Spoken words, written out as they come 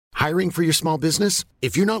Hiring for your small business?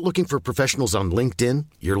 If you're not looking for professionals on LinkedIn,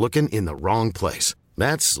 you're looking in the wrong place.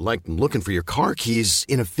 That's like looking for your car keys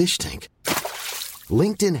in a fish tank.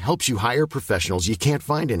 LinkedIn helps you hire professionals you can't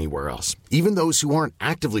find anywhere else, even those who aren't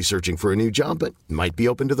actively searching for a new job but might be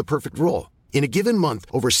open to the perfect role. In a given month,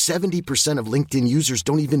 over 70% of LinkedIn users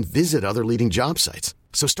don't even visit other leading job sites.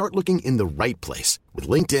 So start looking in the right place. With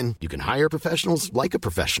LinkedIn, you can hire professionals like a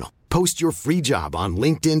professional. Post your free job on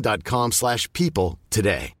linkedin.com/people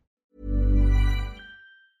today.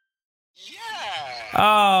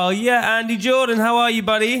 Oh, yeah, Andy Jordan, how are you,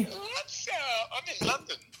 buddy? What's I'm in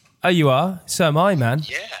London. Oh, you are? So am I, man.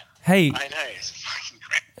 Yeah. Hey. I know, it's fucking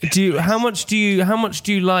great. How much do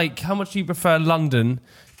you prefer London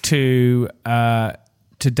to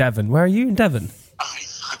Devon? Where are you in Devon? I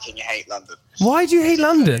fucking hate London. Why do you hate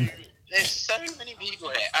London? There's so many people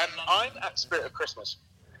here. I'm at Spirit of Christmas,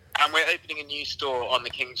 and we're opening a new store on the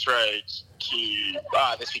King's Road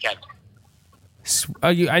this weekend.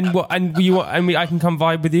 Are you and what? And you want? And I can come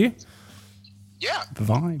vibe with you. Yeah, The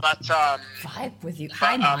vibe. but Vibe with you.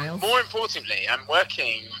 Hi, Miles. more importantly, I'm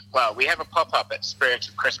working. Well, we have a pop-up at Spirit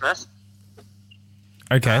of Christmas.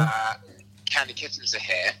 Okay. Candy kittens are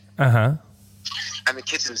here, And and the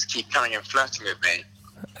kittens keep coming and flirting with me.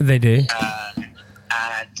 they do.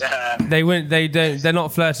 And They won't. They don't. They're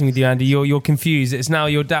not flirting with you, Andy. You're confused. It's now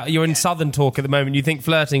you're in Southern talk at the moment. You think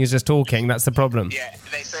flirting is just talking. That's the problem. yeah,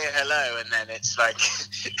 they say hello, and then it's like.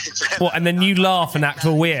 What? And then you laugh and act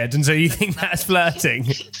all weird, and so you think that's flirting.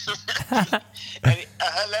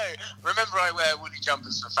 Hello. Remember, I wear woolly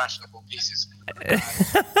jumpers for fashionable pieces.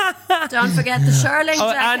 Don't forget the Shirling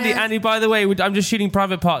Oh, jacket. Andy. By the way, I'm just shooting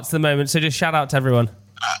private parts at the moment, so just shout out to everyone.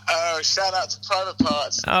 Shout out to Private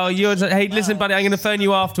Parts. Oh, hey, listen, buddy, I'm going to phone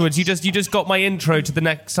you afterwards. You just got my intro to the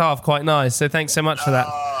next half quite nice, so thanks so much for that.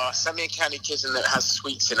 Send me a candy kitten that has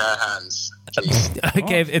sweets in her hands, please.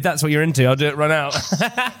 Okay, if that's what you're into, I'll do it right out.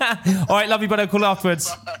 All right, love you, buddy. I'll call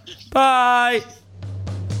afterwards. Bye.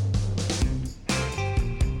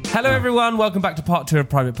 Hello, everyone. Welcome back to part 2 of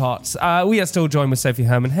Private Parts. We are still joined with Sophie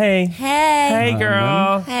Herman. Hey. Hey. Hey,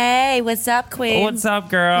 girl. Hey, what's up, Queen? What's up,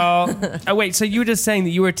 girl? Oh, wait, so you were just saying that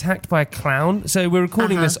you were attacked by a clown? So we're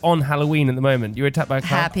recording this on Halloween at the moment. You were attacked by a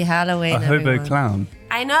clown? Happy Halloween, A hobo everyone. clown.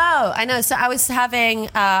 I know. So I was having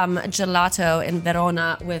gelato in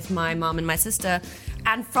Verona with my mom and my sister,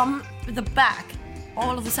 and from the back,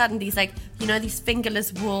 all of a sudden, these these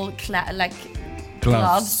fingerless wool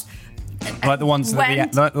gloves. Like the ones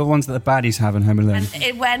went- that the ones that the baddies have in Home Alone. And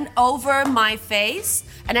it went over my face,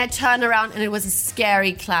 and I turned around, and it was a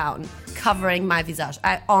scary clown covering my visage.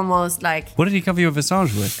 I almost What did he cover your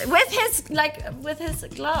visage with? with his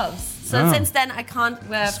gloves. So since then, I can't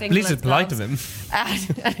wear fingerless Please, it's polite gloves. of him.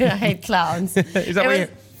 I hate clowns. Is that It what was you...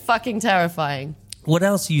 fucking terrifying. What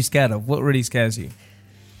else are you scared of? What really scares you?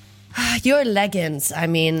 Your leggings. I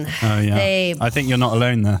mean, Oh yeah. I think you're not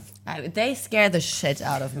alone there. they scare the shit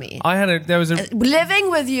out of me. There was a... Living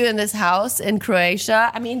with you in this house in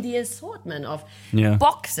Croatia, I mean, the assortment of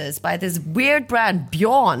boxes by this weird brand,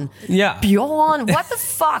 Bjorn. Yeah. Bjorn, what the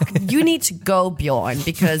fuck? You need to go, Bjorn,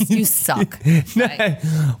 because you suck. No.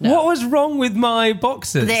 What was wrong with my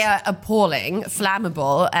boxes? They are appalling,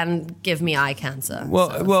 flammable, and give me eye cancer.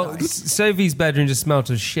 Well, Sophie's bedroom just smelled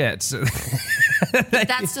of shit. So.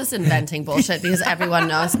 That's just inventing bullshit because everyone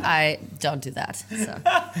knows I don't do that. So.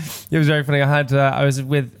 It was very funny. I was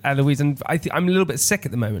with Eloise, and I'm a little bit sick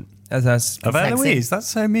at the moment. Of Eloise? That's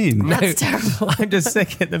so mean. That's terrible. I'm just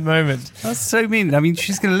sick at the moment. That's so mean. I mean,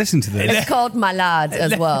 she's going to listen to this. It's called malade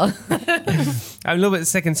as well. I'm a little bit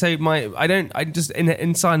sick, and so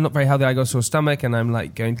inside I'm not very healthy. I got a sore stomach, and I'm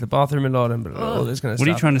like going to the bathroom a lot and all this kind of stuff. What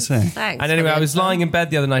are you trying to say? Thanks. And anyway, I was lying in bed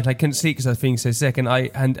the other night. I couldn't sleep because I was feeling so sick, and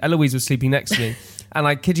Eloise was sleeping next to me. And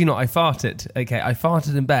I kid you not, I farted. Okay, I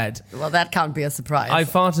farted in bed. Well, that can't be a surprise. I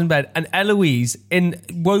farted in bed, and Eloise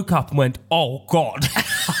woke up and went, "Oh God!"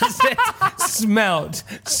 It smelled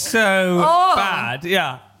so bad.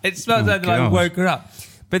 Yeah, it smelled like I woke her up.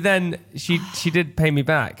 But then she did pay me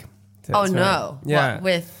back. Oh no! Yeah, what,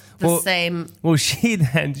 with the same. Well, she'd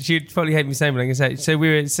probably hate me saying what I'm going to say. So we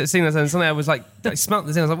were sitting there, and suddenly I was like, I smelled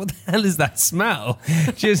this thing. I was like, what the hell is that smell?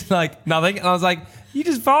 She was like, nothing. And I was like, you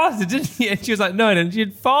just farted, didn't you? And she was like, no, I didn't. She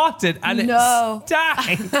had farted, and it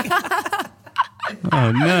stank.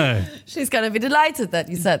 Oh no! She's going to be delighted that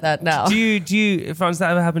you said that now. Do you, Franz,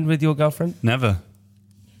 that ever happened with your girlfriend? Never.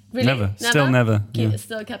 Really? Never. Still never. Yeah.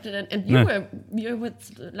 Still kept it in. And you were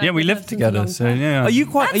with. Yeah, we lived together. So yeah. Are you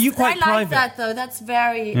quite I like private? that though. That's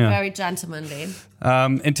very gentlemanly.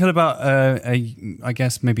 Until about I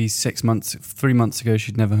guess maybe 3 months ago,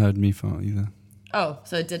 she'd never heard me fart either. Oh,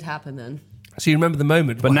 so it did happen then. So you remember the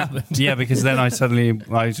moment, But what now, happened? yeah, because then I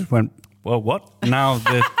just went, well, what? Now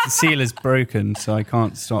the seal is broken, so I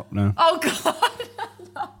can't stop now. Oh God,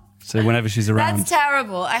 So whenever she's around. that's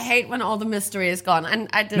terrible. I hate when all the mystery is gone, and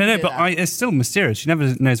I didn't. No, do but that. it's still mysterious. She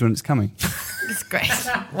never knows when it's coming. It's great.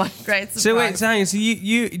 What a great surprise. So wait, so hang on. So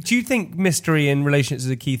you do you think mystery in relationships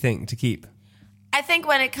is a key thing to keep? I think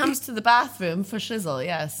when it comes to the bathroom, for shizzle,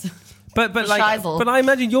 yes. But like, Shizzle. but I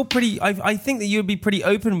imagine you're pretty. I think that you'd be pretty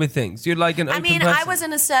open with things. You're like an open person. I was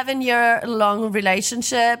in a 7-year-long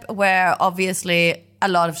relationship where obviously a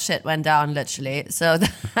lot of shit went down, literally. So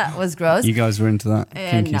that was gross. You guys were into that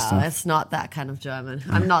kinky No, stuff. it's not that kind of German.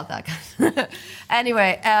 I'm not that kind.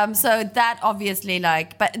 Anyway, so that obviously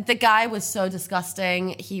but the guy was so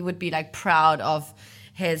disgusting. He would be like proud of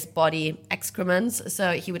his body excrements.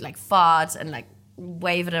 So he would like fart and like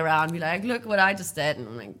wave it around, be like, look what I just did. And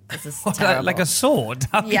I'm like, this is terrible. like a sword.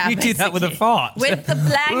 How Yeah, can you do that with a basically. fart? With the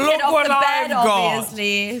blanket Look off what the bed, I've got.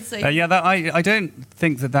 obviously. So Yeah, I don't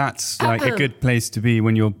think that's like a good place to be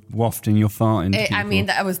when you're wafting your fart into people. I mean,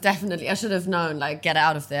 that was definitely, I should have known, like, get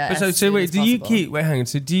out of there. But so as soon wait, as do you possible. keep? Wait, hang on.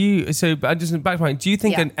 So do you? So I just back to my. Do you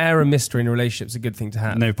think Yeah. an air of mystery in a relationship is a good thing to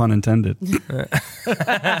have? No pun intended. Do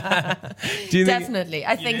you think? Definitely.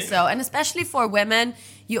 I think so. And especially for women,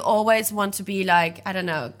 you always want to be like, I don't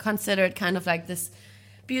know, considered kind of like this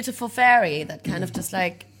beautiful fairy that kind of just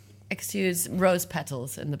like exudes rose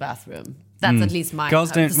petals in the bathroom. That's at least my Girls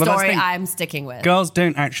the don't- well, that's story the thing. I'm sticking with. Girls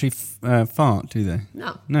don't actually fart, do they?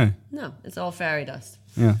 No. No. No, it's all fairy dust.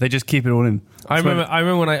 Yeah, they just keep it all in. I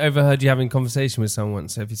remember when I overheard you having a conversation with someone.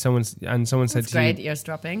 So if someone said It's to great, you,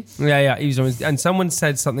 eavesdropping. yeah, and someone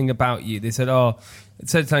said something about you. They said, it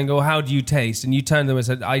said something. Oh, how do you taste? And you turned to them and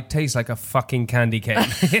said, I taste like a fucking candy cane.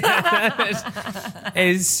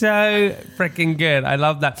 It's so freaking good. I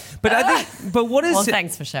love that. But I think, but what is? Well,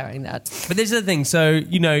 thanks for sharing that. But this is the thing. So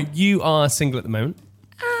you are single at the moment,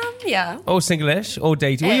 Yeah. or single-ish, or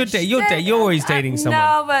dating. Well, you're always dating someone.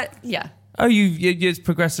 No, but yeah. Oh, you just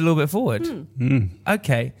progressed a little bit forward.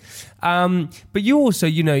 Okay, but you also,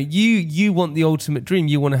 you want the ultimate dream.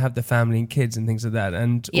 You want to have the family and kids and things like that,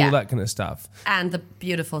 and Yeah. all that kind of stuff. And the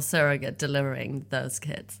beautiful surrogate delivering those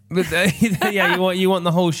kids. But yeah, you want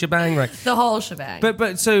the whole shebang, right? The whole shebang.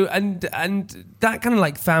 But so and that kind of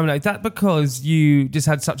like family, like that, because you just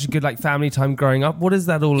had such a good like family time growing up. What is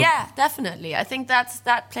that all? Yeah, definitely. I think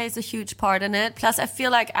that plays a huge part in it. Plus, I feel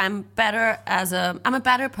like I'm a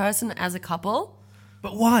better person as a couple.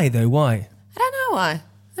 But why though? Why? I don't know why.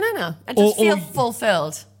 I don't know. I just feel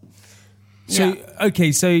fulfilled. So Yeah.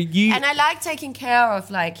 okay, so you And I like taking care of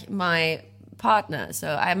like my partner. So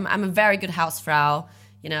I'm a very good Hausfrau.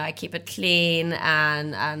 I keep it clean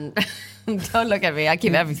and don't look at me. I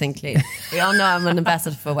keep everything clean. We all know I'm an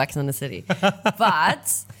ambassador for Wax on the City.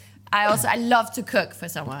 But I love to cook for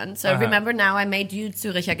someone. So remember now I made you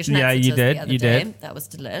Züricher Geschnetzeltes Yeah, you did, the other you day. did. That was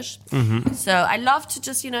delish. So I love to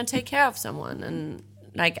just, take care of someone. And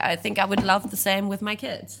like I think I would love the same with my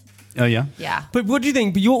kids. Oh, yeah? Yeah. But what do you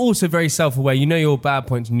think? But you're also very self-aware. You know your bad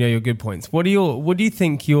points and you know your good points. What do you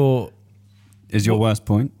think your Is your worst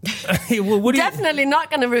point? what do you, Definitely not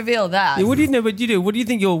going to reveal that. what do you know? What do you do? What do you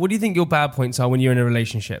think your bad points are when you're in a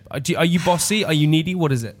relationship? Are you bossy? Are you needy?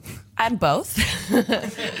 What is it? I'm both.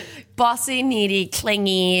 Bossy, needy,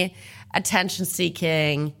 clingy,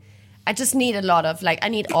 attention-seeking. I just need a lot of, I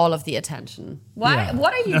need all of the attention. Why? Yeah.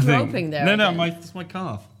 What are you groping there? No, again? it's my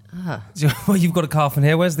calf. Well, you've got a calf in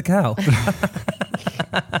here. Where's the cow?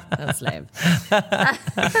 That's lame.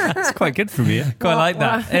 It's quite good for me. Quite like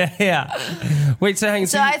that. Yeah. Wait, so hang on.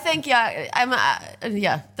 So I think,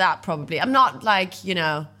 that probably. I'm not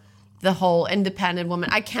the whole independent woman.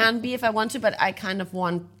 I can be if I want to, but I kind of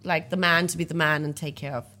want the man to be the man and take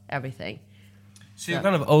care of everything. So you're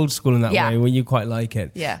kind of old school in that Yeah. way, when you quite like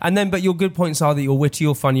it. Yeah. And then, but your good points are that you're witty,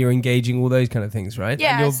 you're funny, you're engaging, all those kind of things, right?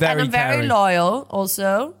 Yes, and you're very I'm very caring. loyal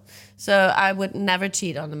also. So I would never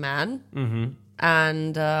cheat on a man. Mm-hmm.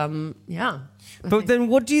 And But then,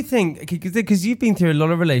 what do you think? Because you've been through a lot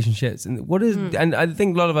of relationships, and what is? And I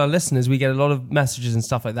think a lot of our listeners, we get a lot of messages and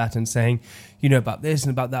stuff like that, and saying, about this and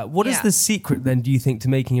about that. What is Yeah. the secret then? Do you think to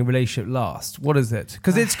making a relationship last? What is it?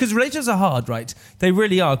 Because relationships are hard, right? They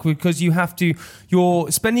really are, because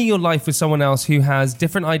you're spending your life with someone else who has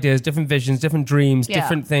different ideas, different visions, different dreams, Yeah.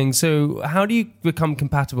 different things. So how do you become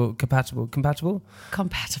compatible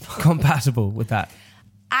with that?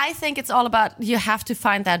 I think it's all about, you have to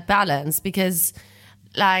find that balance because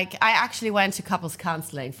I actually went to couples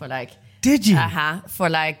counseling for Did you? For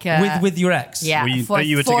like with your ex? yeah, you for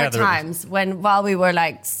were 4 together? times while we were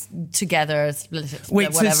like together,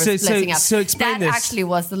 Wait, splitting up. so explain that this. actually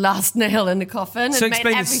was the last nail in the coffin. So It made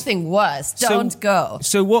explain this. everything worse. Don't go.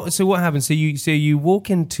 So what happens? So you walk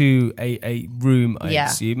into a room, I Yeah.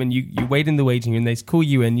 assume, and you wait in the waiting room. They call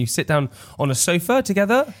you in. You sit down on a sofa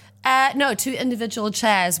together. No, 2 individual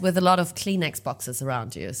chairs with a lot of Kleenex boxes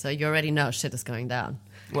around you, so you already know shit is going down.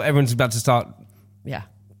 Well, everyone's about to start. Yeah,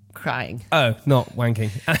 crying. Oh, not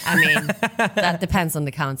wanking. I mean, that depends on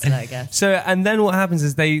the counselor, I guess. So, and then what happens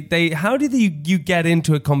is they how did you get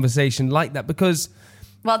into a conversation like that? Because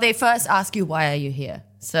Well, they first ask you, why are you here?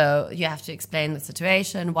 So you have to explain the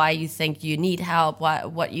situation, why you think you need help,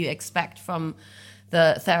 what you expect from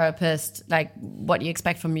the therapist, like what you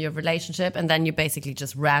expect from your relationship, and then you basically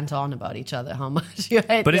just rant on about each other, how much you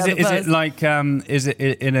hate But the is other it person. like is it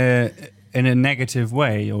in a negative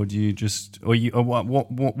way, or do you just or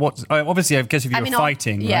what? Obviously, I guess if you're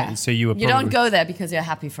fighting, yeah. right? So you were. You don't go there because you're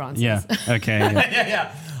happy, Francis. Yeah. Okay.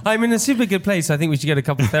 Yeah. I'm in a super good place. I think we should get a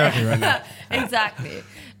couple of therapy right now. Exactly.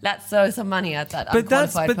 Let's throw some money at that. But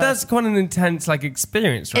that's unqualified that's person. quite an intense like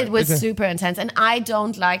experience, right? It was Okay. super intense, and I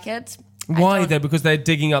don't like it. Why though? Because they're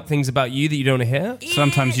digging up things about you that you don't want to hear.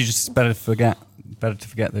 Sometimes you just better to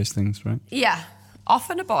forget those things, right? Yeah. Off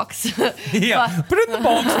in a box. Yeah, put it in the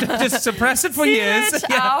box, just suppress it for See years. it,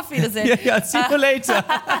 Yeah. auf Wiedersehen. Yeah, see you later.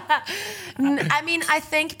 I mean, I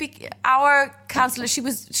think our counselor, she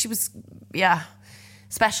was, yeah,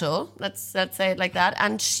 special. Let's say it like that.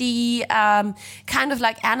 And she kind of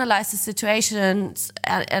like analyzed the situations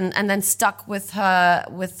and then stuck with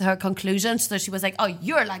her conclusions. So she was like, "Oh,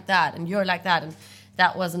 you're like that, and you're like that," and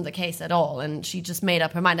that wasn't the case at all. And she just made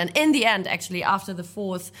up her mind. And in the end, actually, after the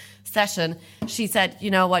 4th session, she said, "You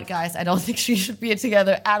know what, guys? I don't think she should be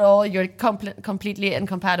together at all. You're completely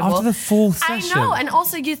incompatible." After the 4th session? I know. And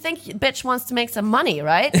also, you think bitch wants to make some money,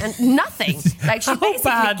 right? And nothing. Like she How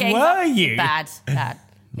basically bad gave were up. you? Bad. Yeah.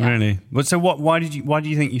 Really? But so what? Why do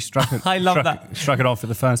you think you struck it? I love struck it off in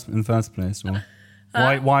the first place, or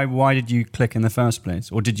why did you click in the first place,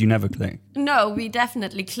 or did you never click? No, we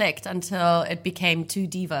definitely clicked until it became 2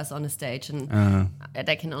 divas on a stage, and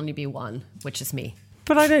there can only be one, which is me.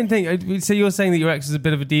 But I don't think. So you're saying that your ex is a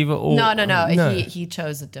bit of a diva, or No. He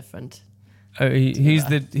chose a different. Oh, who's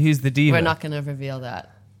the diva? We're not going to reveal that.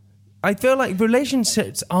 I feel like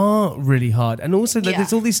relationships are really hard, and also that Yeah.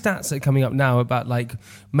 there's all these stats that are coming up now about like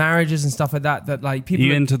marriages and stuff like that. That like people. Are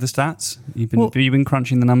you are- into the stats? Have you been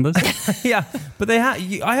crunching the numbers? yeah, but they had.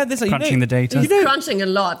 I had this. Like, Crunching the data? You know, Crunching a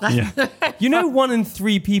lot. you know, 1 in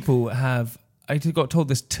 3 people have. I got told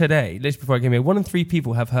this today, literally before I came here. 1 in 3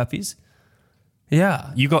 people have herpes.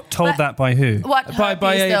 Yeah. You got told that by who? What By- herpes,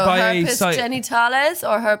 by a- though? by a Herpes site- genitalis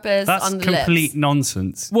or herpes That's on the complete lips?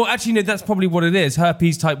 nonsense. Well, actually, no. That's probably what it is.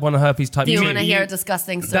 Herpes type 1 or herpes type Do you 2. want to hear a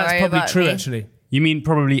disgusting story That's probably about true, me? actually. You mean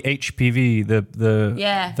probably HPV,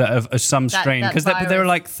 Yeah. of some That- strain, that because there are virus.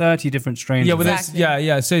 like 30 different strains. Yeah, of well, it. that's, Exactly.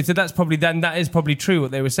 yeah. So that's probably that is probably true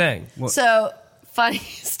what they were saying. So, funny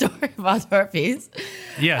story about herpes.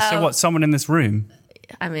 Yeah, so what? Someone in this room?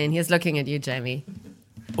 I mean, he's looking at you, Jamie.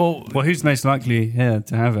 Well, Well, who's most likely here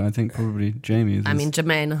to have it? I think probably Jamie. Is I mean,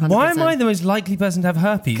 Jermaine, 100%. why am I the most likely person to have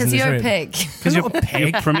herpes? Because in this you're a room? pig. Because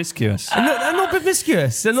you're promiscuous. I'm not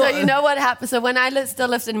promiscuous. I'm So not, you know what happened? So when I still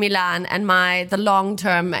lived in Milan, and the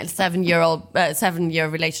long-term 7-year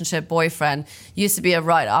relationship boyfriend used to be a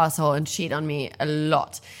right asshole and cheat on me a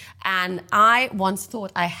lot. And I once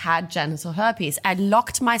thought I had genital herpes. I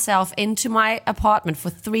locked myself into my apartment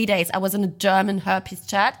for 3 days. I was in a German herpes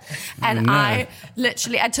chat, and I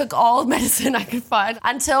took all medicine I could find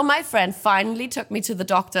until my friend finally took me to the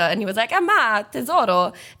doctor, and he was like, "Ama,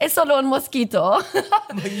 tesoro, es solo un mosquito."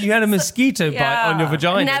 you had a mosquito bite on your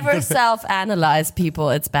vagina. Never self-analyze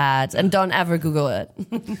people. It's bad. And don't ever Google it.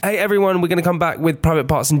 Hey everyone, we're going to come back with private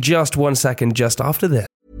parts in just 1 second, just after this.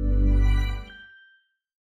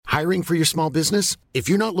 Hiring for your small business? If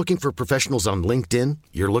you're not looking for professionals on LinkedIn,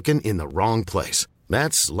 you're looking in the wrong place.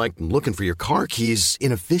 That's like looking for your car keys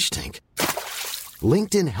in a fish tank.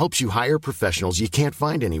 LinkedIn helps you hire professionals you can't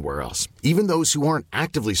find anywhere else, even those who aren't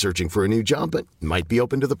actively searching for a new job but might be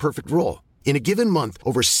open to the perfect role. In a given month,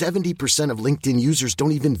 over 70% of LinkedIn users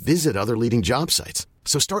don't even visit other leading job sites.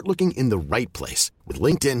 So start looking in the right place. With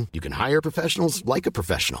LinkedIn, you can hire professionals like a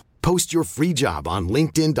professional. Post your free job on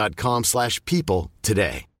linkedin.com/people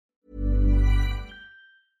today.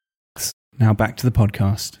 Now back to the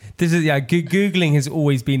podcast. This is Googling has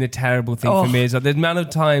always been a terrible thing for me. Is like the amount of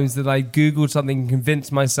times that I Googled something and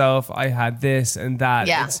convinced myself I had this and that.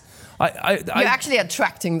 Yeah. You're actually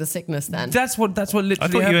attracting the sickness then. That's what literally I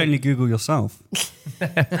thought happened. you only Google yourself.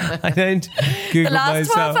 I don't Google the last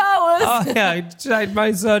myself. 12 hours. Oh yeah, I checked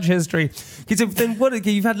my search history. Okay, so then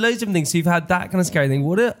you've had loads of different things. So you've had that kind of scary thing.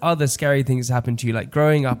 What are other scary things that happened to you, like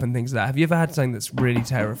growing up and things like that? Have you ever had something that's really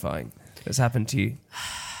terrifying that's happened to you?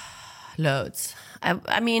 Loads.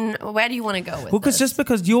 I mean, where do you want to go with this?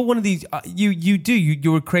 Because you're one of these,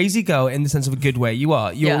 you're a crazy girl in the sense of a good way. You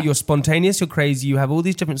are. You're spontaneous, you're crazy, you have all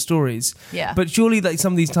these different stories. Yeah. But surely like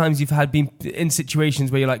some of these times you've been in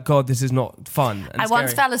situations where you're like, God, this is not fun. And I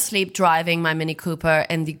once fell asleep driving my Mini Cooper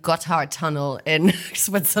in the Gotthard Tunnel in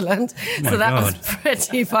Switzerland. So that was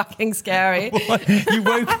pretty fucking scary. What? You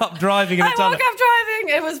woke up driving in a tunnel? I woke up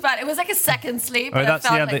driving. It was bad. It was like a second sleep. But I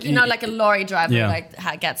felt like a lorry driver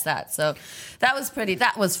gets that. So that was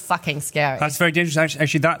fucking scary. That's very dangerous.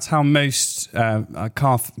 Actually, that's how most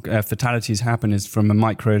car fatalities happen, is from a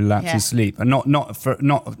micro lapse of sleep, and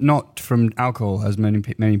not from alcohol, as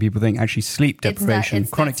many people think. Actually, sleep deprivation,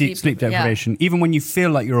 chronic deep sleep deprivation. Even when you feel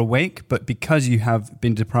like you're awake, but because you have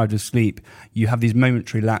been deprived of sleep, you have these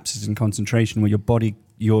momentary lapses in concentration where your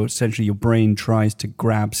brain tries to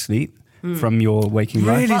grab sleep from your waking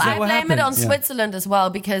life. Well, I blame it on Switzerland as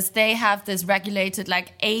well, because they have this regulated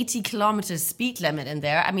 80 kilometers speed limit in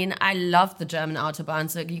there. I mean, I love the German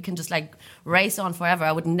Autobahn, so you can just race on forever.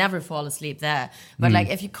 I would never fall asleep there. But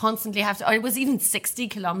if you constantly have to, or it was even 60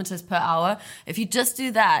 kilometers per hour, if you just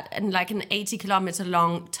do that in an 80 kilometer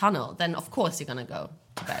long tunnel, then of course you're going to go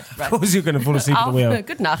to bed. Right? Of course you're going to fall asleep at the wheel.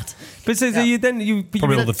 Good night. But so you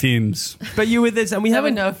probably all the fumes. But you were this, and there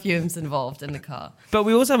were no fumes involved in the car. But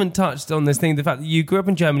we also haven't touched on this thing, the fact that you grew up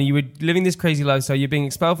in Germany, you were living this crazy lifestyle, you're being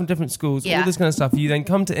expelled from different schools, all this kind of stuff. You then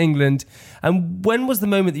come to England, and when was the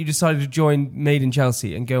moment that you decided to join Made in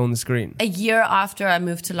Chelsea and go on the screen? A year after I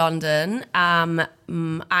moved to London,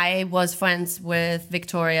 I was friends with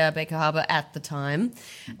Victoria Baker-Harbour at the time,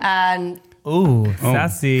 and Ooh,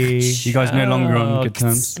 sassy. You guys no longer on good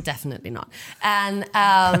terms? Definitely not. And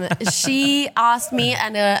she asked me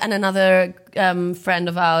and another friend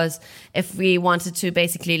of ours if we wanted to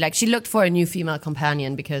basically, she looked for a new female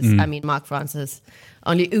companion because, Mark Francis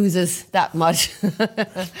only oozes that much.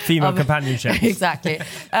 Female companionship. Exactly.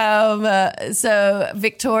 So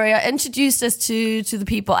Victoria introduced us to the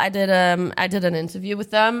people. I did an interview with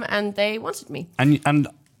them and they wanted me. And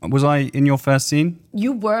was I in your first scene?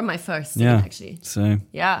 You were my first scene, actually. So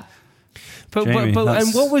yeah. But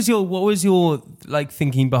and what was your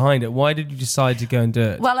thinking behind it? Why did you decide to go and do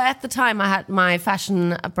it? Well, at the time I had my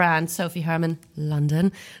fashion brand Sophie Herman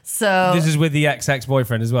London. So this is with the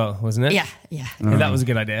ex-boyfriend as well, wasn't it? Yeah. And that was a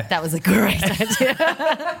good idea. That was a great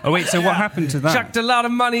idea. Oh wait, so what happened to that? Chucked a lot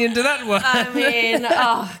of money into that one. I mean,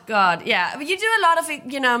 oh god, yeah. You do a lot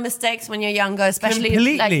of mistakes when you're younger, especially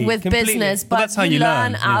with business. But that's how you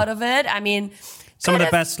learn learn out of it. I mean. Some of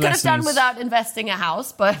the best lessons. Could have done without investing a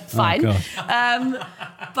house, but fine.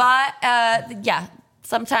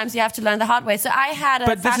 Sometimes you have to learn the hard way. So I had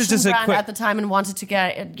a fashion brand at the time and wanted to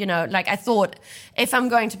get, I thought if I'm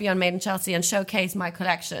going to be on Made in Chelsea and showcase my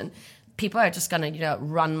collection, people are just going to,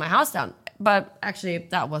 run my house down. But actually,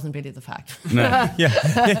 that wasn't really the fact. No.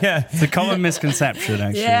 Yeah. It's a common misconception,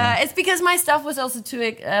 actually. Yeah, it's because my stuff was also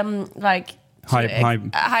too,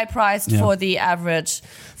 high priced for the average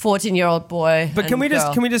 14-year-old boy. But can we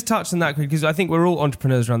just touch on that quickly? Because I think we're all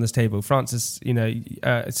entrepreneurs around this table. Francis,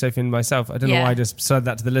 Sophie and myself. I don't know why I just said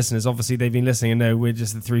that to the listeners. Obviously, they've been listening and know we're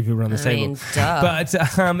just the three people around this table. Duh. But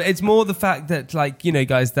it's more the fact that,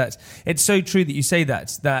 guys, that it's so true that you say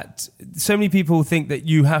that so many people think that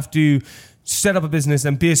you have to set up a business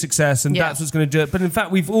and be a success and that's what's going to do it. But in fact,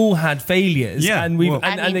 we've all had failures and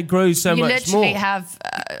it grows so much more. You literally have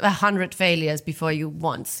 100 failures before you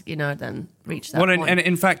once, then reach that point. And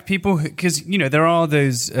in fact, people, because, there are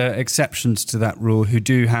those exceptions to that rule who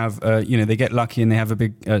do have, they get lucky and they have a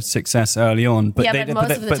big success early on. But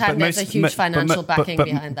most of the time there's a huge financial backing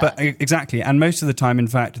behind that. Exactly. And most of the time, in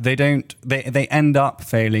fact, they end up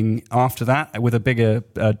failing after that with a bigger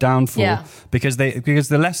downfall because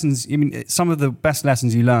the lessons, some of the best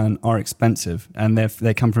lessons you learn are expensive and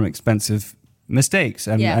they come from expensive mistakes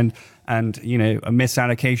and a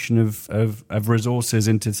misallocation of resources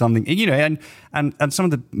into something, and some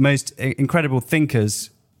of the most incredible thinkers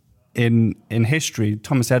in history,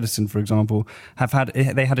 Thomas Edison, for example,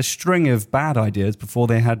 they had a string of bad ideas before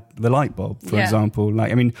they had the light bulb, for example.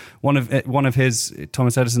 Like, I mean, one of his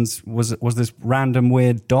Thomas Edison's was this random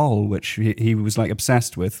weird doll which he was like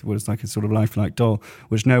obsessed with, was like a sort of lifelike doll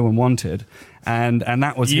which no one wanted, and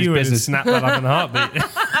that was his business. Snap that up in a heartbeat.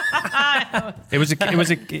 It was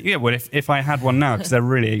a well, if I had one now, because they're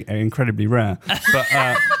really incredibly rare,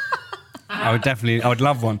 but. I would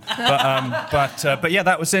love one, but yeah,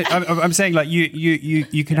 that was it. I'm saying, like,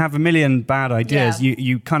 you can have a million bad ideas. Yeah.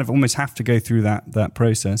 You kind of almost have to go through that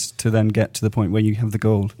process to then get to the point where you have the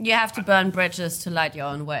gold. You have to burn bridges to light your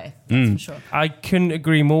own way. That's for sure. I couldn't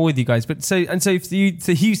agree more with you guys. But so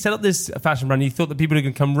you set up this fashion brand. You thought that people are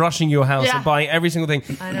going to come rushing your house and buying every single thing,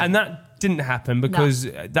 and that didn't happen because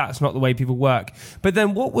that's not the way people work. But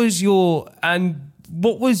then, what was your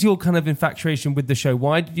kind of infatuation with the show?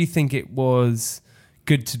 Why did you think it was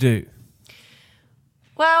good to do?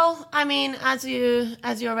 Well, I mean, as you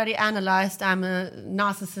already analysed, I'm a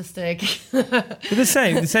narcissistic. The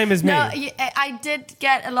same as me. No, I did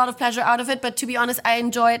get a lot of pleasure out of it, but to be honest, I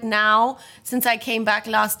enjoy it now. Since I came back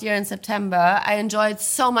last year in September, I enjoy it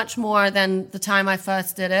so much more than the time I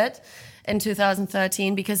first did it in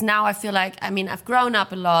 2013, because now I feel like, I mean, I've grown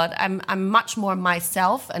up a lot. I'm much more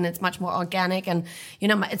myself, and it's much more organic, and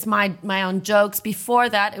it's my own jokes. Before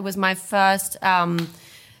that, it was my first time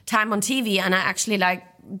on TV, and I actually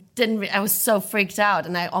I was so freaked out,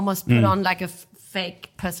 and I almost put on like a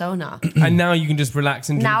fake persona. And now you can just relax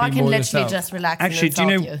and now be I can more literally yourself. just relax. Actually, and do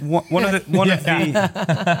you know one of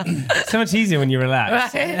the so much easier when you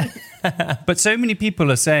relax. Right? But so many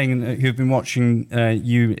people are saying, who've been watching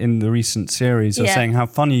you in the recent series, are saying how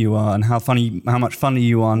funny you are and how much funnier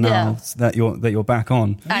you are now that you're back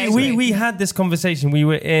on. We had this conversation. We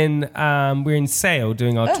were in Sale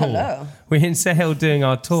doing our tour. Hello. We were in Sale doing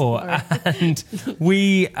our tour, and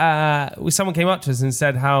someone came up to us and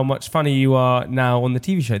said how much funnier you are now on the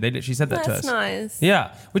TV show. They literally said that to us. That's nice.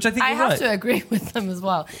 Yeah, which I think I you're have right. to agree with them as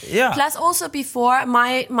well. Yeah. Plus, also before,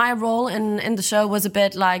 my role in the show was a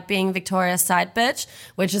bit like being Victoria's side bitch,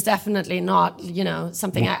 which is definitely not,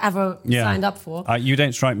 something I ever signed up for. You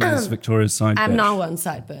don't strike me as Victoria's side bitch. I'm not one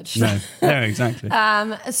side bitch. No, exactly.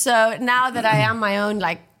 So now that I am my own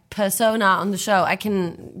persona on the show, I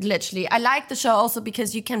can literally, I like the show also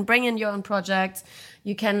because you can bring in your own projects.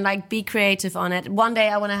 You can be creative on it. One day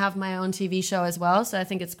I want to have my own TV show as well. So I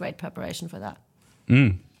think it's great preparation for that.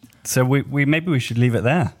 So we maybe we should leave it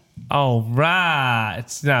there. Oh, right.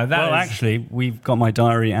 No, actually, we've got my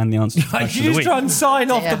diary and the answer to the question of the Did you week. just try and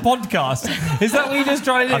sign off the podcast? Is that what you just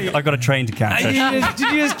trying to do? I've got a train to catch.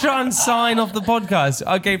 Did you just try and sign off the podcast?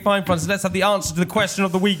 Okay, fine, Francis. Let's have the answer to the question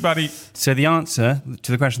of the week, buddy. So the answer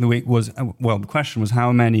to the question of the week was, the question was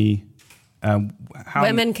how many...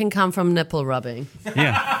 women can come from nipple rubbing.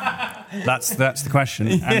 Yeah, that's the question.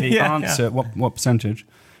 And the answer, what percentage?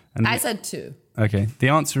 And I said 2. Okay, the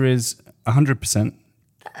answer is 100%.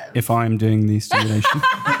 If I'm doing the stimulation.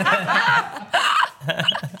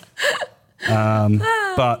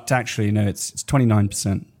 But actually, no, it's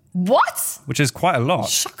 29%. What? Which is quite a lot.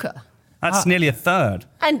 Shocker. That's nearly a third.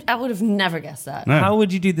 And I would have never guessed that. No. How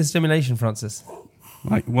would you do the stimulation, Francis?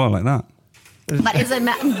 Like that. But is it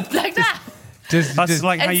like that? That's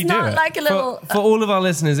like how you do it. It's not like a little... For all of our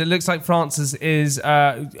listeners, it looks like Francis is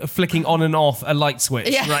flicking on and off a light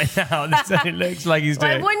switch right now. That's what it looks like he's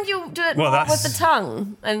doing. Why wouldn't you do it Well, more with the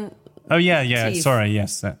tongue? And Oh, yeah. Teeth. Sorry,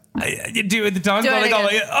 yes. You do it with the tongue? Do it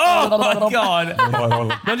again. Oh, my God.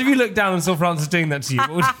 Imagine if you looked down and saw Francis doing that to you.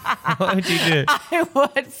 What would you do? I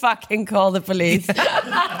would fucking call the police.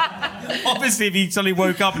 Obviously, if he suddenly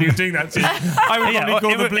woke up and he was doing that to you, I would probably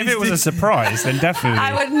call the police. If it was a surprise, then definitely.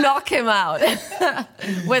 I would knock him out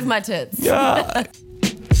with my tits. Yeah.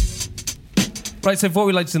 Right, so what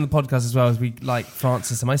we like to do in the podcast as well is we like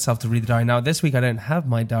Francis and myself to read the diary. Now, this week I don't have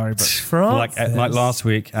my diary, but Francis... Like last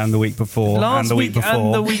week and the week before and the week before.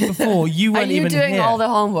 and the week before. You weren't even here. Are you doing all the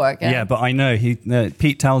homework? Yeah, but I know.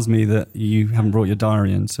 Pete tells me that you haven't brought your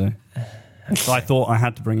diary in, so I thought I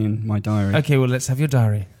had to bring in my diary. Okay, well, let's have your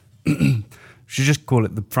diary. We should just call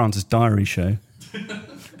it the Francis Diary Show.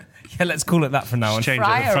 Yeah, let's call it that from now on. Change it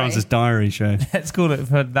to the Francis Diary Show. Let's call it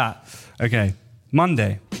for that. Okay,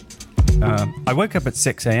 Monday. I woke up at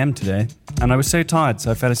 6 a.m. today, and I was so tired,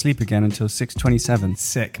 so I fell asleep again until 6:27.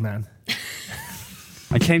 Sick, man.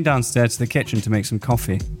 I came downstairs to the kitchen to make some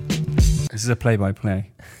coffee. This is a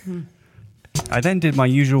play-by-play. I then did my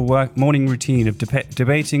usual morning routine of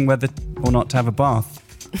debating whether or not to have a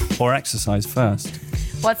bath or exercise first.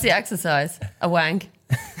 What's the exercise? A wank?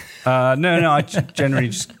 No, I generally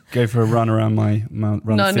just go for a run around my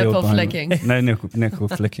run No field. nipple flicking. No nickel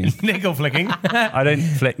flicking. Nickel flicking. I don't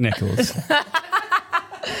flick nickels.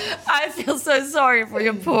 I feel so sorry for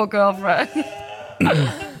your poor girlfriend.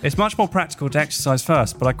 It's much more practical to exercise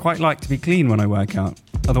first, but I quite like to be clean when I work out.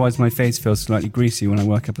 Otherwise, my face feels slightly greasy when I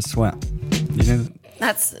work up a sweat. You know?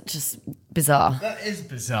 That's just bizarre. That is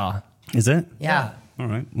bizarre. Is it? Yeah. All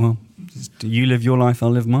right. Well, you live your life,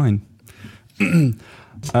 I'll live mine.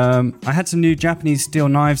 I had some new Japanese steel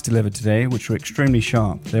knives delivered today, which were extremely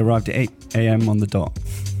sharp. They arrived at 8 a.m. on the dot.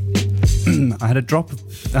 I had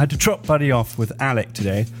to drop Buddy off with Alec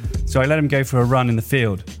today, so I let him go for a run in the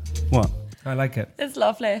field. What? I like it. It's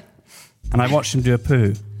lovely. And I watched him do a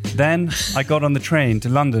poo. Then I got on the train to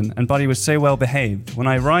London, and Buddy was so well behaved. When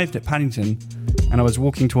I arrived at Paddington and I was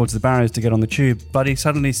walking towards the barriers to get on the tube, Buddy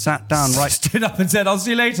suddenly sat down Stood up and said, "I'll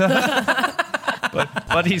see you later."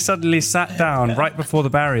 Buddy suddenly sat down right before the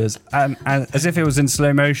barriers, and as if it was in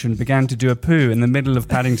slow motion, began to do a poo in the middle of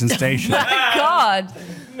Paddington Station. God.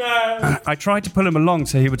 I tried to pull him along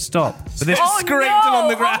so he would stop, but this Scraped along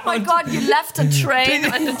the ground. Oh my God, you left a train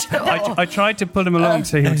on the door. I tried to pull him along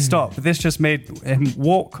so he would stop, but this just made him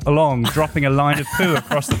walk along, dropping a line of poo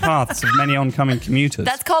across the paths of many oncoming commuters.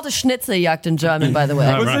 That's called a Schnitzeljagd in German, by the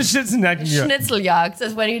way. What's the Schnitzeljagd? Schnitzeljagd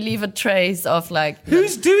is when you leave a trace of like...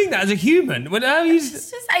 Who's doing that as a human?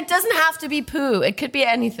 It doesn't have to be poo. It could be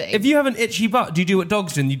anything. If you have an itchy butt, do you do what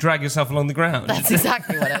dogs do and you drag yourself along the ground? That's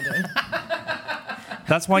exactly what I do.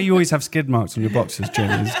 That's why you always have skid marks on your boxers,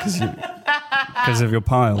 Jamie, because of your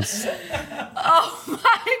piles. Oh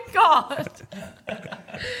my God.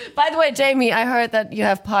 By the way, Jamie, I heard that you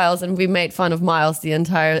have piles and we made fun of Miles the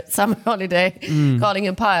entire summer holiday, calling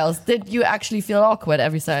him Piles. Did you actually feel awkward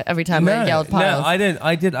every time I yelled Piles? No, I didn't.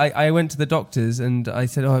 I did. I went to the doctors and I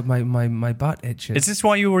said, "Oh, my butt itches." Is this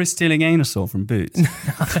why you were stealing Anusol from Boots?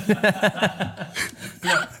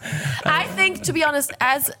 I think, to be honest,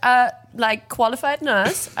 as a qualified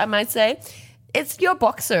nurse, I might say, it's your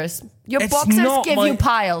boxers. Your boxers give you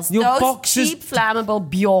piles. Those boxers, cheap, flammable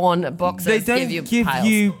Bjorn boxers they don't give you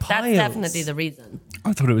piles. piles. That's definitely the reason.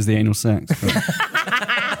 I thought it was the anal sex.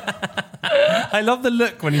 I love the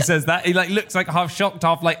look when he says that. He looks half shocked,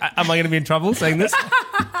 half am I going to be in trouble saying this?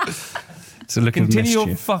 It's a look Continue of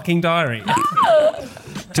your fucking diary.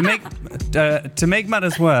 To make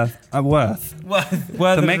matters worse,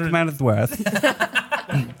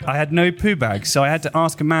 I had no poo bag, so I had to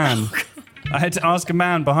ask a man. I had to ask a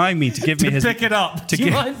man behind me to give me his... pick it up. Do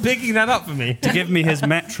you mind picking that up for me? To give me his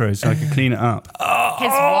Metro so I could clean it up. His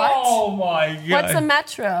what? Oh my God. What's a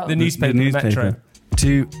Metro? The newspaper. Metro.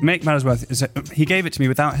 To make matters worse, he gave it to me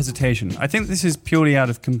without hesitation. I think this is purely out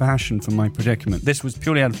of compassion for my predicament. This was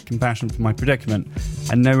purely out of compassion for my predicament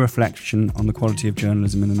and no reflection on the quality of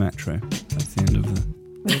journalism in the Metro. That's the end of the...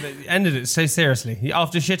 They ended it so seriously.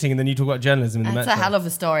 After shitting and then you talk about journalism in the Metro. That's a hell of a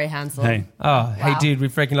story, Hansel. Hey. Hey dude, we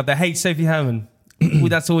freaking love that. Hey, Sophie Herman.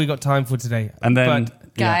 That's all we got time for today. And then...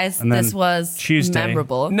 Guys, and then this was Tuesday.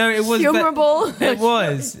 memorable. No, it was... Humorable. It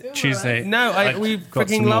was. Tuesday. No, we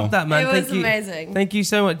freaking love that, man. It was amazing. Thank you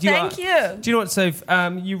so much. Thank you. Do you know what, Soph?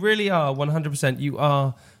 You really are 100%. You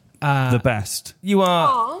are... the best. You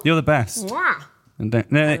are... You're the best. Mwah.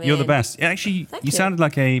 You're the best. Actually, you sounded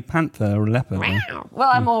like a panther or a leopard. Well,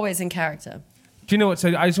 I'm always in character. Do you know what? So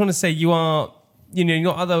I just want to say you are... you're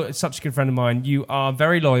although such a good friend of mine, you are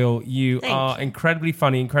very loyal. You are incredibly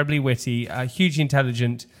funny, incredibly witty, hugely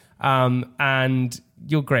intelligent, and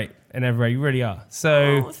you're great in every way. You really are.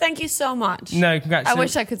 So thank you so much. No, congrats. I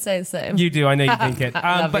wish I could say the same. You do. I know you think it.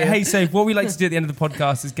 But hey, so what we like to do at the end of the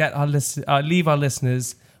podcast is get leave our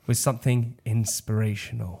listeners with something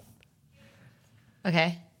inspirational.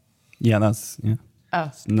 Okay. Yeah, that's... Yeah.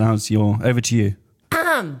 Oh. Now it's over to you.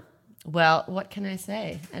 Well, what can I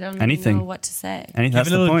say? I don't know what to say. Anything.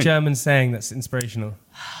 Give a little German saying that's inspirational.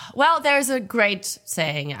 Well, there's a great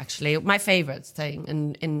saying, actually. My favorite saying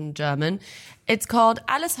in German. It's called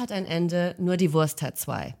Alles hat ein Ende, nur die Wurst hat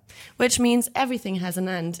zwei. Which means everything has an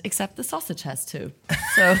end except the sausage has two.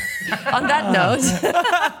 So, on that note...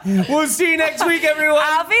 We'll see you next week, everyone.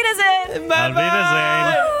 Auf Wiedersehen. Bye-bye. Auf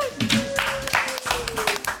Wiedersehen.